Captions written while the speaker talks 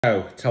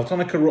So,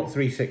 Teltonika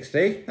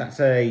RUT360, that's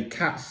a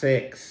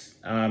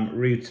Cat6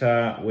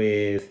 router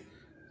with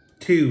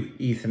 2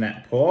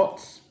 Ethernet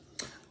ports.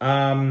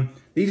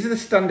 These are the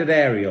standard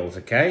aerials,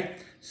 okay?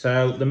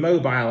 So the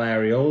mobile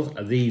aerials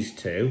are these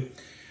two,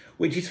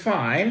 which is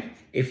fine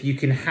if you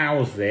can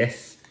house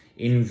this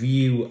in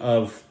view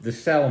of the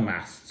cell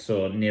masts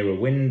or near a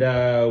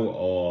window,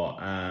 or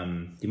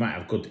you might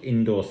have good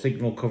indoor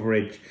signal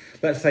coverage.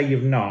 Let's say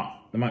you've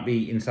not, there might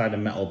be inside a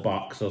metal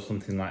box or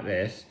something like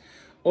this.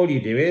 All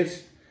you do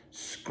is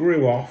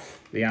screw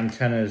off the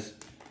antennas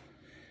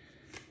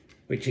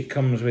which it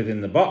comes with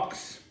in the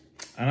box,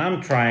 and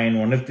I'm trying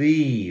one of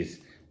these.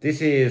 This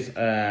is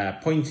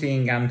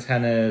Poynting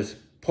Antennas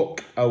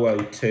PUCK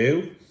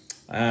 002.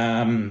 They're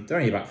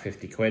only about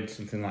 50 quid,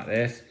 something like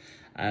this.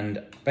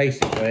 And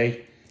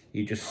basically,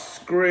 you just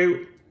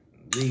screw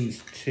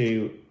these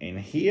two in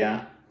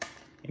here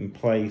in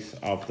place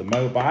of the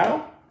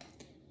mobile.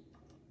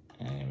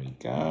 There we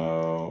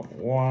go.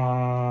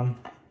 1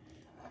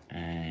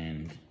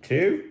 and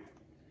 2.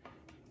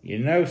 You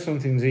know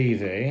something's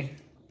easy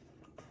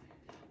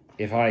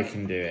if I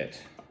can do it.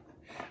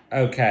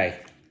 Okay.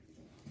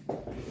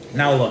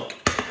 Now look,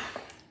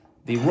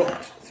 the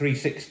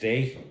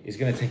RUT360 is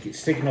going to take its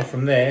signal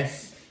from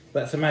this.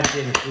 Let's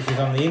imagine this is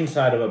on the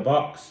inside of a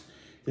box.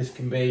 This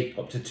can be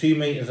up to 2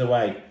 meters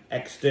away,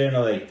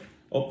 externally,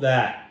 up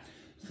there.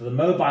 So the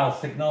mobile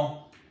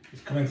signal is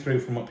coming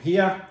through from up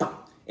here,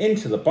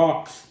 into the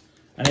box,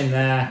 and in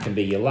there can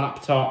be your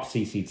laptop,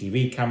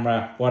 CCTV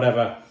camera,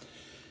 whatever.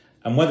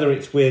 And whether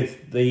it's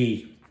with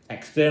the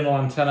external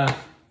antenna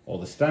or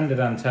the standard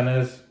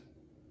antennas,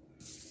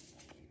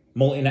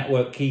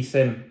 multi-network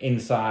KeySIM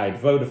inside,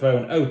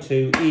 Vodafone,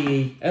 O2,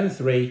 EE and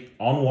 3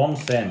 on one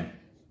SIM.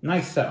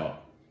 Nice setup.